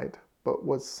that light, but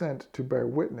was sent to bear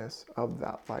witness of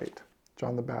that light."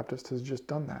 John the Baptist has just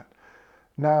done that.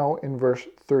 Now in verse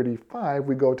 35,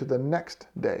 we go to the next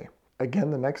day.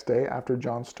 Again, the next day after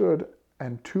John stood,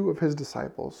 and two of his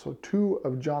disciples, so two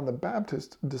of John the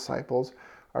Baptist's disciples,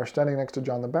 are standing next to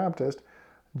John the Baptist.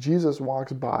 Jesus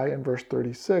walks by in verse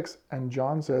 36, and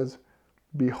John says,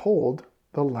 "Behold,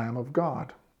 the Lamb of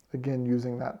God," again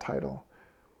using that title.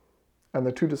 "And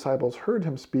the two disciples heard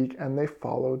him speak, and they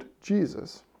followed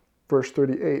Jesus." Verse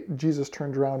 38, Jesus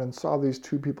turned around and saw these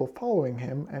two people following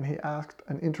him, and he asked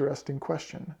an interesting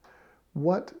question.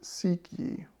 "What seek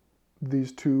ye?"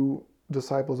 These two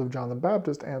disciples of John the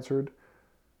Baptist answered,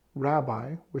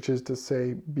 "Rabbi," which is to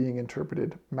say, being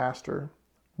interpreted, Master,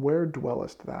 "where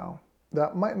dwellest thou?"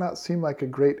 That might not seem like a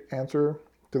great answer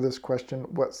to this question,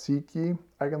 "What seek ye?"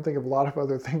 I can think of a lot of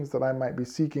other things that I might be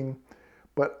seeking,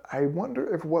 but I wonder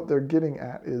if what they're getting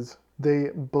at is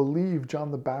they believe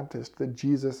John the Baptist that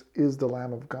Jesus is the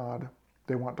Lamb of God.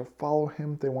 They want to follow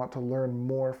him. They want to learn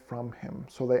more from him.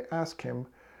 So they ask him,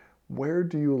 "Where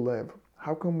do you live?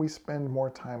 How can we spend more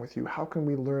time with you? How can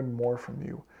we learn more from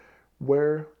you?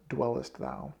 Where dwellest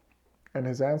thou?" And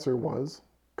his answer was,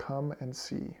 "Come and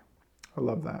see." I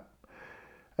love that.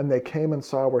 "And they came and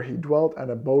saw where he dwelt, and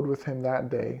abode with him that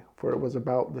day, for it was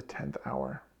about the 10th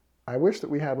hour." I wish that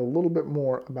we had a little bit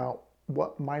more about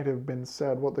what might have been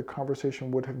said, what the conversation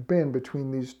would have been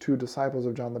between these two disciples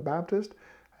of John the Baptist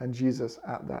and Jesus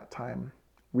at that time.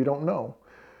 We don't know.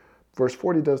 Verse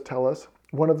 40 does tell us,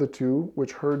 "One of the two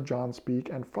which heard John speak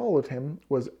and followed him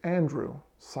was Andrew,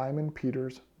 Simon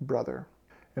Peter's brother."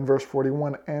 In verse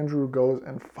 41, Andrew goes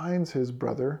and finds his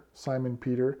brother, Simon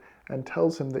Peter, and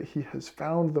tells him that he has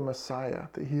found the Messiah,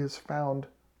 that he has found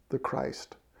the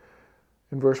Christ.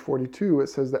 In verse 42, it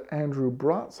says that Andrew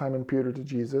brought Simon Peter to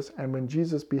Jesus, and when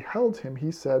Jesus beheld him,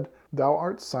 he said, "Thou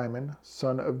art Simon,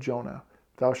 son of Jonah.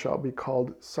 Thou shalt be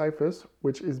called Cephas,"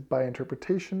 which is by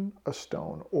interpretation a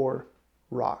stone or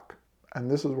rock. And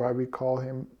this is why we call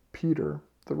him Peter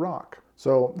the Rock.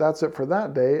 So that's it for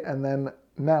that day. And then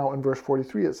now in verse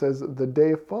 43, it says, "The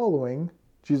day following,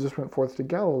 Jesus went forth to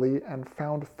Galilee and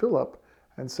found Philip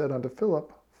and said unto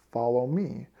Philip, Follow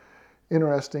me."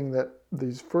 Interesting that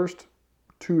these first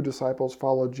two disciples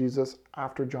followed Jesus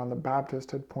after John the Baptist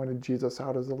had pointed Jesus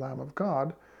out as the Lamb of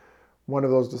God. One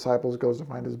of those disciples goes to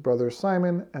find his brother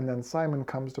Simon, and then Simon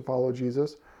comes to follow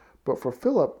Jesus. But for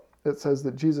Philip, it says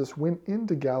that Jesus went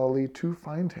into Galilee to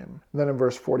find him. And then in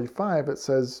verse 45, it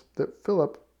says that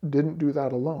Philip didn't do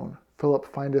that alone. "Philip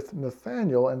findeth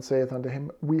Nathanael, and saith unto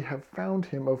him, We have found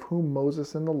him of whom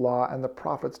Moses in the law and the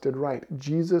prophets did write,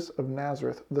 Jesus of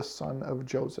Nazareth, the son of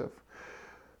Joseph."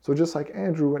 So just like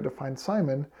Andrew went to find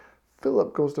Simon,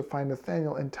 Philip goes to find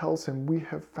Nathanael and tells him, "We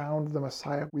have found the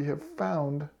Messiah. We have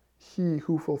found he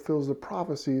who fulfills the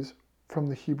prophecies from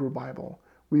the Hebrew Bible.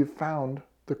 We have found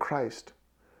the Christ."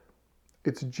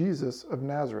 It's Jesus of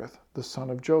Nazareth, the son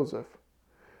of Joseph.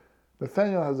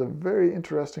 Nathanael has a very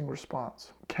interesting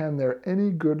response. Can there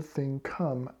any good thing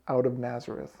come out of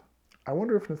Nazareth? I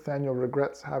wonder if Nathanael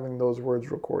regrets having those words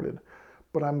recorded,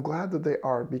 but I'm glad that they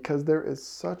are, because there is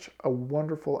such a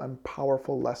wonderful and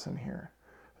powerful lesson here.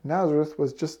 Nazareth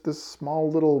was just this small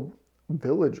little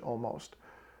village almost.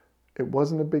 It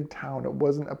wasn't a big town. It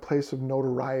wasn't a place of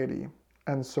notoriety.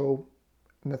 And so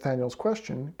Nathanael's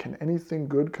question, can anything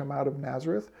good come out of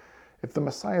Nazareth? If the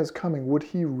Messiah is coming, would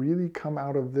he really come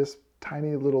out of this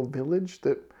tiny little village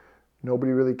that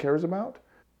nobody really cares about?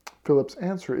 Philip's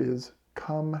answer is,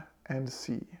 come and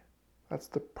see. That's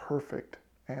the perfect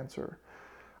answer.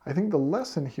 I think the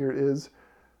lesson here is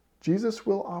Jesus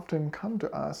will often come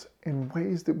to us in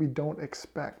ways that we don't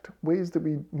expect, ways that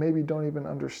we maybe don't even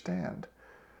understand.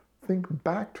 Think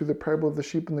back to the parable of the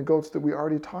sheep and the goats that we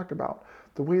already talked about.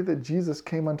 The way that Jesus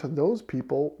came unto those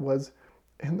people was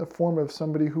in the form of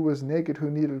somebody who was naked, who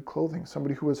needed clothing,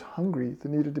 somebody who was hungry, that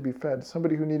needed to be fed,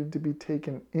 somebody who needed to be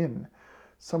taken in,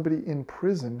 somebody in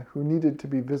prison who needed to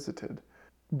be visited.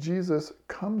 Jesus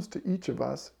comes to each of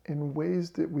us in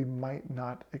ways that we might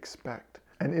not expect.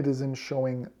 And it is in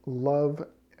showing love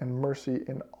and mercy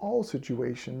in all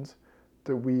situations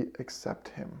that we accept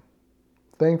him.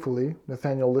 Thankfully,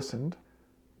 Nathanael listened.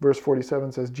 Verse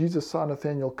 47 says, Jesus saw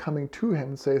Nathanael coming to him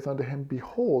and saith unto him,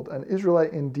 Behold, an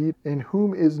Israelite indeed, in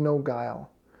whom is no guile.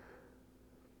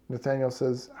 Nathanael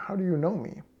says, How do you know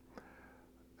me?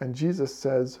 And Jesus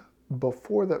says,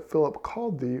 Before that Philip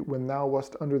called thee, when thou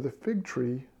wast under the fig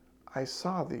tree, I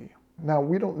saw thee. Now,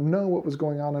 we don't know what was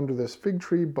going on under this fig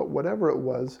tree, but whatever it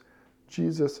was,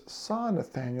 Jesus saw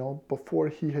Nathanael before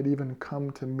he had even come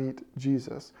to meet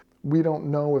Jesus. We don't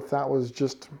know if that was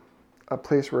just a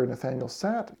place where Nathanael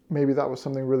sat. Maybe that was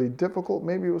something really difficult.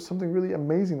 Maybe it was something really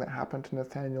amazing that happened to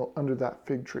Nathanael under that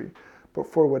fig tree. But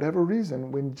for whatever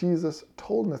reason, when Jesus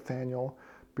told Nathanael,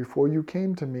 Before you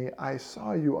came to me, I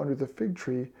saw you under the fig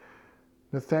tree,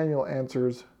 Nathanael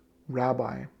answers,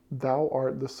 Rabbi, thou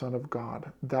art the Son of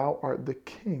God. Thou art the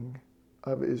King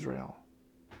of Israel.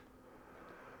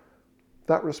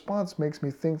 That response makes me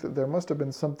think that there must have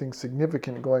been something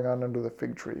significant going on under the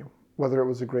fig tree, whether it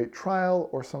was a great trial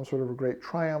or some sort of a great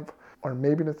triumph, or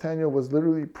maybe Nathanael was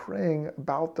literally praying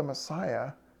about the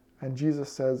Messiah, and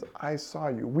Jesus says, I saw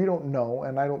you. We don't know,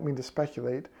 and I don't mean to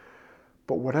speculate,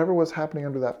 but whatever was happening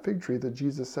under that fig tree that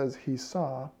Jesus says he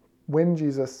saw, when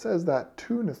Jesus says that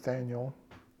to Nathanael,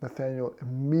 Nathanael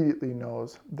immediately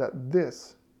knows that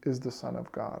this is the Son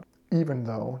of God, even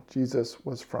though Jesus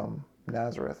was from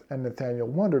Nazareth, and Nathanael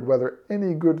wondered whether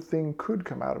any good thing could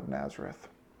come out of Nazareth.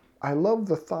 I love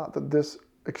the thought that this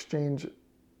exchange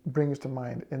brings to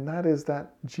mind, and that is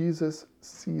that Jesus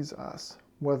sees us,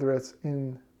 whether it's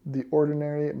in the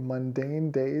ordinary,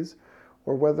 mundane days,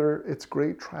 or whether it's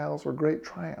great trials or great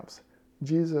triumphs.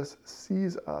 Jesus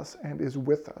sees us and is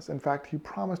with us. In fact, he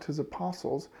promised his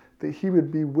apostles that he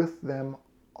would be with them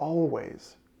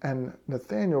always. And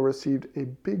Nathanael received a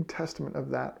big testament of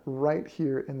that right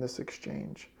here in this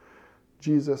exchange.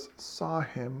 Jesus saw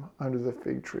him under the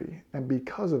fig tree, and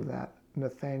because of that,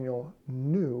 Nathanael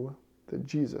knew that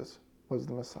Jesus was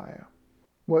the Messiah.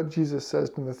 What Jesus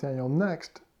says to Nathanael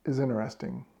next is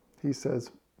interesting. He says,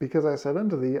 Because I said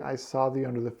unto thee, I saw thee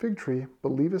under the fig tree,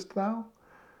 believest thou?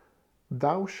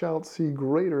 Thou shalt see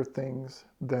greater things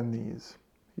than these.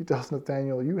 He tells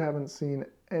Nathanael, you haven't seen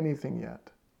anything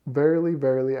yet. Verily,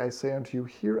 verily, I say unto you,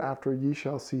 hereafter ye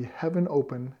shall see heaven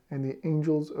open, and the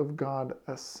angels of God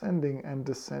ascending and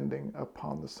descending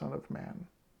upon the Son of Man.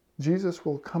 Jesus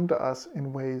will come to us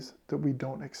in ways that we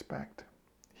don't expect.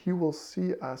 He will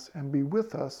see us and be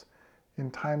with us in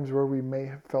times where we may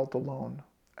have felt alone.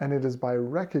 And it is by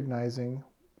recognizing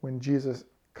when Jesus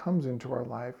comes into our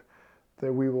life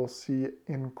that we will see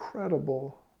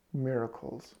incredible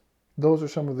miracles. Those are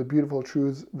some of the beautiful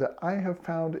truths that I have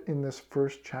found in this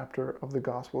first chapter of the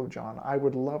Gospel of John. I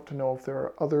would love to know if there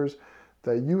are others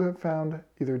that you have found,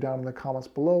 either down in the comments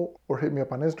below or hit me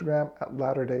up on Instagram at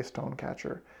Latter-day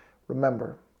Stonecatcher.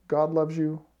 Remember, God loves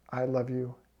you, I love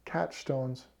you. Catch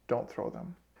stones, don't throw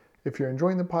them. If you're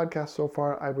enjoying the podcast so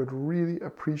far, I would really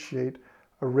appreciate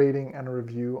a rating and a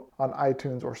review on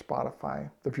iTunes or Spotify.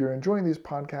 If you're enjoying these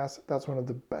podcasts, that's one of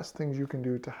the best things you can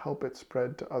do to help it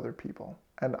spread to other people.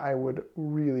 And I would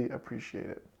really appreciate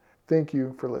it. Thank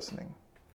you for listening.